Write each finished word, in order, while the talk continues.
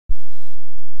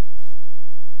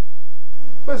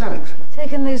Where's Alex?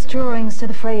 Taken those drawings to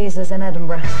the Frasers in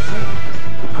Edinburgh.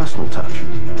 A personal touch.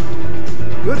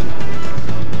 Good.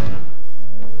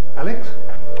 Alex?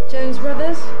 Jones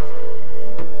Brothers.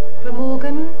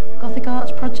 Glamorgan. Gothic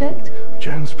Arts Project.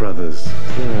 Jones Brothers.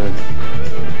 Good.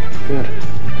 Good.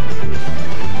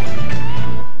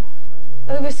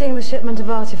 Overseeing the shipment of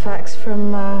artifacts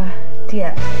from,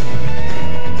 Dieppe.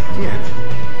 Dieppe?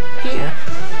 Dieppe?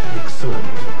 Excellent.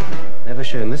 Never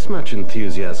shown this much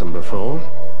enthusiasm before.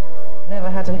 Never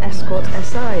had an Escort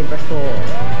Si before.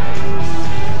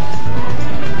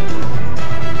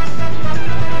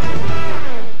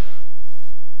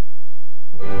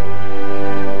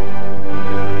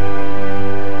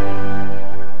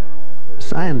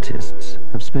 Scientists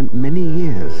have spent many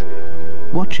years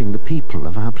watching the people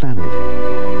of our planet,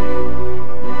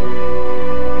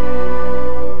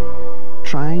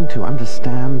 trying to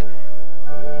understand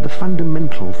the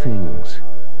fundamental things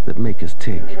that make us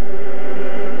tick.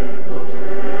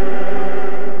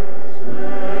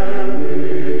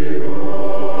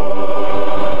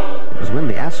 It was when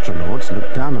the astronauts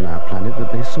looked down on our planet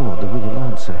that they saw the real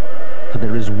answer. For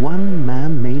there is one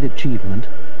man-made achievement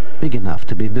big enough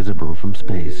to be visible from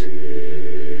space.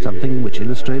 Something which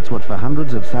illustrates what for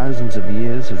hundreds of thousands of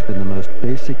years has been the most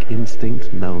basic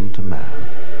instinct known to man.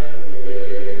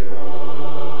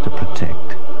 To protect.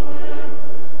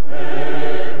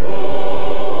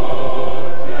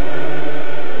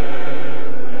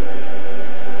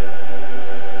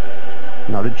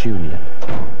 Norwich Union.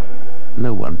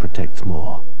 No one protects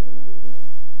more.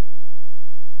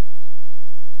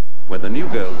 When the new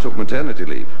girl took maternity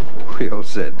leave, we all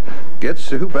said, get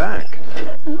Sue back.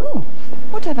 Oh,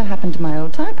 whatever happened to my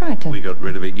old typewriter? We got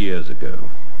rid of it years ago.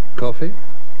 Coffee?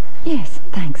 Yes,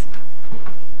 thanks.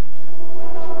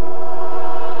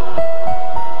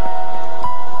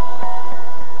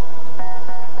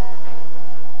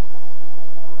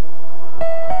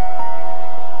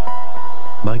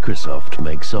 Microsoft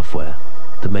makes software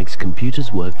that makes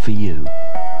computers work for you.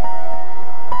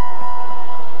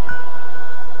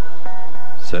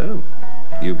 So,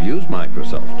 you've used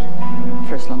Microsoft?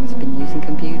 For as long as I've been using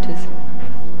computers.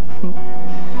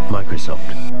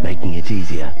 Microsoft, making it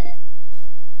easier.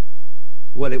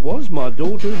 Well, it was my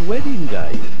daughter's wedding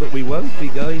day, but we won't be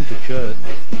going to church.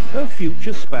 Her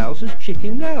future spouse has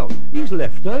chickened out. He's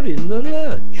left her in the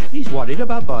lurch. He's worried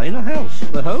about buying a house.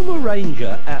 The home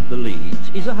arranger at the Leeds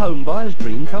is a home buyer's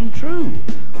dream come true.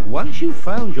 Once you've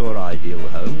found your ideal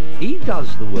home, he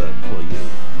does the work for you.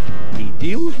 He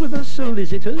deals with the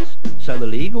solicitors, so the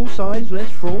legal side's less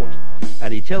fraught,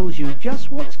 and he tells you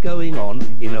just what's going on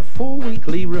in a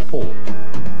 4-weekly report.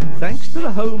 Thanks to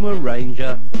the home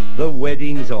arranger, the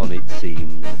wedding's on, it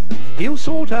seems. He'll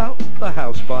sort out the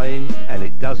house buying, and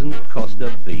it doesn't cost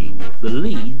a bean. The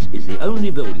Leeds is the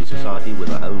only building society with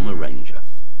a home arranger.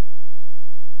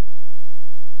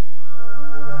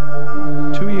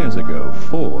 2 years ago,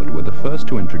 Ford were the first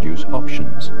to introduce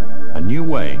options, a new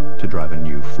way to drive a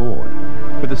new Ford.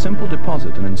 With a simple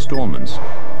deposit and installments,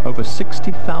 over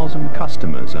 60,000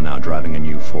 customers are now driving a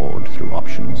new Ford through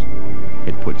options.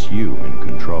 It puts you in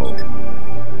control.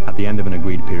 At the end of an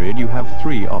agreed period, you have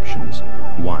 3 options.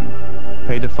 1,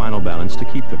 pay the final balance to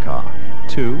keep the car.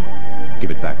 2,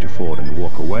 give it back to Ford and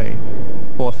walk away.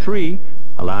 Or 3,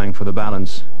 allowing for the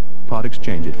balance, part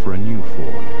exchange it for a new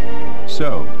Ford.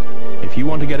 So, if you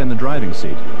want to get in the driving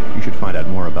seat, you should find out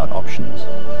more about options,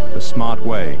 the smart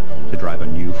way to drive a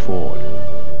new Ford.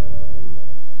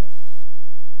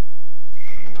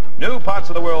 New parts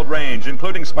of the world range,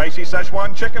 including spicy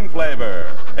Szechuan chicken flavor.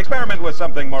 Experiment with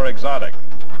something more exotic,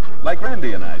 like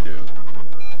Randy and I do.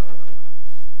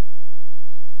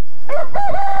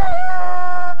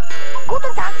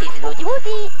 Guten Tag, this is Woody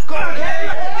Woody.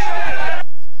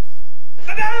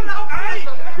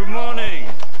 Good morning.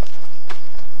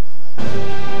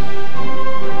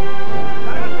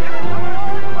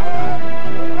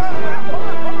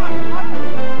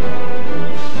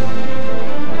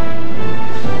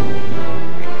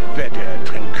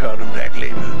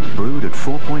 Brewed at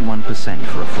 4.1%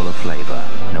 for a fuller flavour.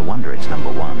 No wonder it's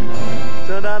 #1.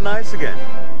 Turned out nice again.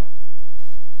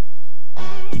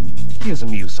 Here's a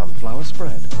new sunflower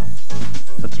spread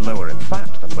that's lower in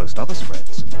fat than most other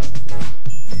spreads.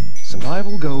 St.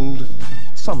 Ivel Gold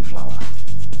Sunflower.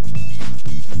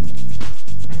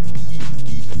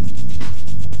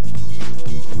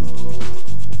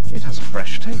 It has a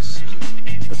fresh taste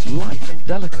that's light and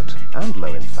delicate and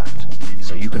low in fat,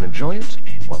 so you can enjoy it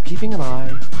while keeping an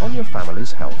eye on your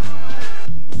family's health.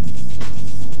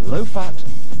 Low fat,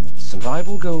 St.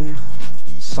 Ivel Gold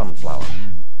Sunflower.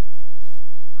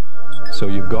 So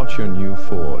you've got your new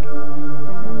Ford.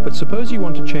 But suppose you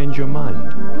want to change your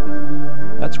mind.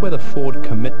 That's where the Ford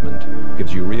commitment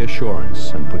gives you reassurance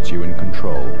and puts you in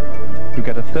control. You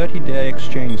get a 30-day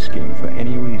exchange scheme for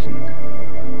any reason,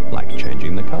 like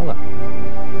changing the color.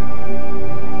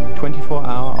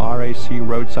 24-hour RAC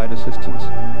roadside assistance,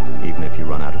 even if you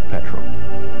run out of petrol.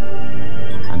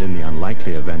 And in the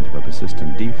unlikely event of a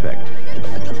persistent defect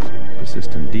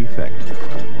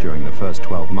during the first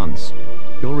 12 months,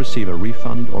 you'll receive a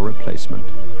refund or replacement.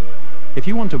 If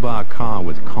you want to buy a car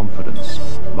with confidence,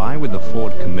 buy with the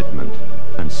Ford commitment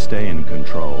and stay in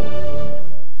control.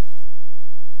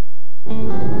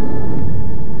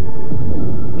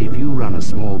 If you run a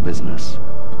small business,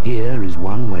 here is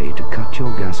one way to cut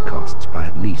your gas costs by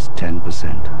at least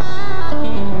 10%.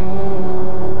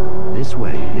 This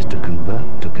way is to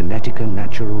convert to Kinetica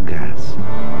Natural Gas.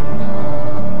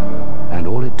 And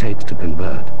all it takes to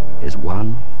convert is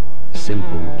one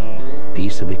simple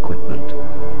piece of equipment.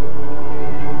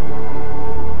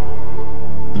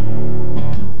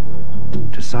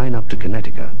 To sign up to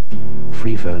Kinetica,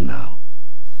 free phone now.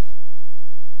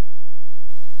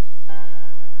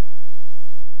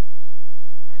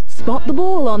 Spot the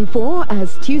ball on 4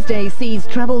 as Tuesday sees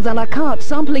travels a la carte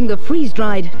sampling the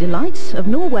freeze-dried delights of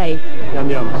Norway. Yum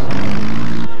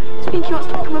yums. Speak you want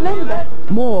to become a member?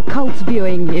 More cult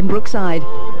viewing in Brookside.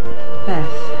 Beth.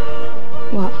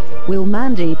 What? Will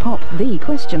Mandy pop the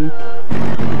question?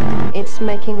 It's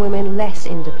making women less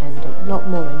independent, not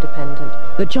more independent.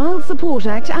 The Child Support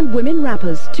Act and women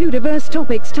rappers, 2 diverse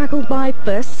topics tackled by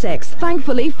First Sex.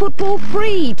 Thankfully, football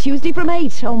free, Tuesday from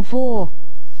 8 on 4.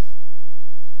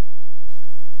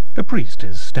 A priest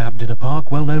is stabbed in a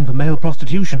park well known for male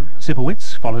prostitution.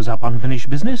 Sipowicz follows up unfinished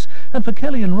business, and for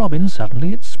Kelly and Robin,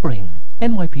 suddenly it's spring.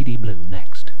 NYPD Blue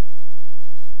next.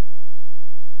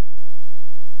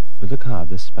 With a car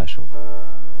this special,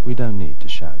 we don't need to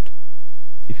shout.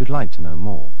 If you'd like to know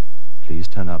more, please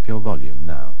turn up your volume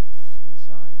now.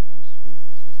 Inside, no screw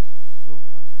is visible. Door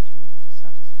plug tuned to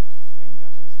satisfy. Drain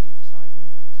gutters keep side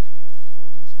windows clear.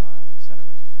 Organ-style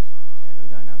accelerator pedal.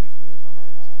 Aerodynamic rear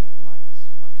bumpers keep lights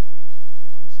mud-free.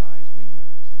 Different sized wing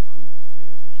mirrors improve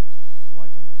rear vision.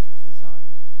 Wiper motor designed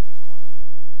to be quiet.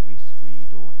 Grease-free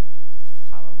door hinges.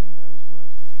 Power windows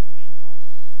work with ignition on.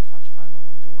 Touch panel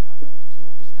on door handle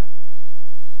absorbs static.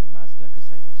 The Mazda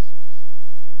Casado 6.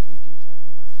 Every detail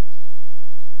matters.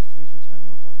 Please return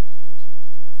your volume to its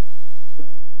normal level.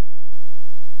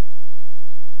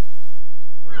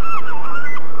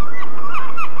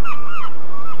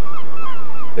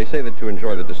 They say that to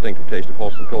enjoy the distinctive taste of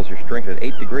Holsten Pilsner, you drink it at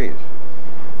 8 degrees.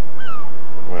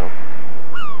 Well,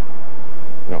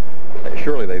 no.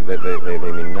 Surely they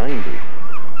mean 90.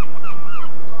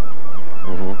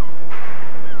 Mm-hmm.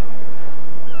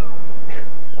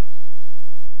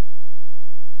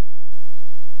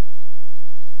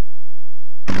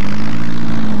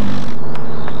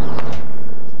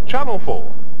 Channel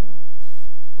 4.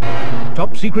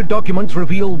 Top secret documents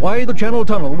reveal why the Channel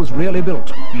Tunnel was really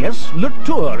built. Yes, Le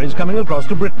Tour is coming across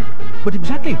to Britain. But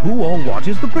exactly who or what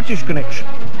is the British connection?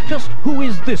 Just who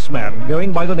is this man,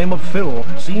 going by the name of Phil,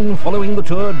 seen following the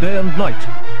tour day and night?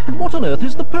 And what on earth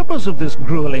is the purpose of this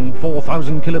grueling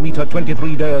 4,000-kilometre,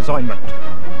 23-day assignment?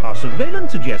 Our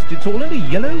surveillance suggests it's all in a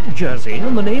yellow jersey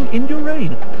and the name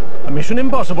Indurain. A mission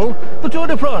impossible. The Tour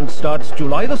de France starts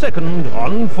July the 2nd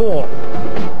on 4.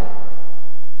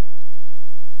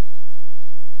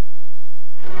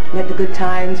 Let the good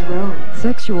times roll.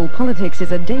 Sexual politics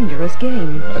is a dangerous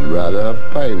game. I'd rather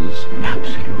have pains.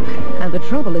 Absolutely. And the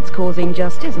trouble it's causing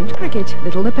just isn't cricket.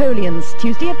 Little Napoleons,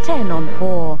 Tuesday at 10 on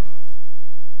 4.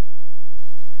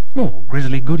 More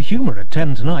grisly good humour at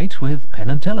 10 tonight with Penn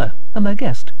and Teller and their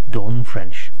guest, Dawn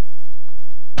French.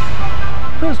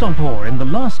 First on 4, in the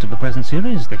last of the present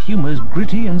series, the humour's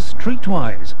gritty and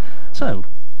streetwise. So,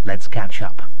 let's catch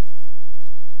up.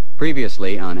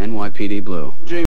 Previously on NYPD Blue.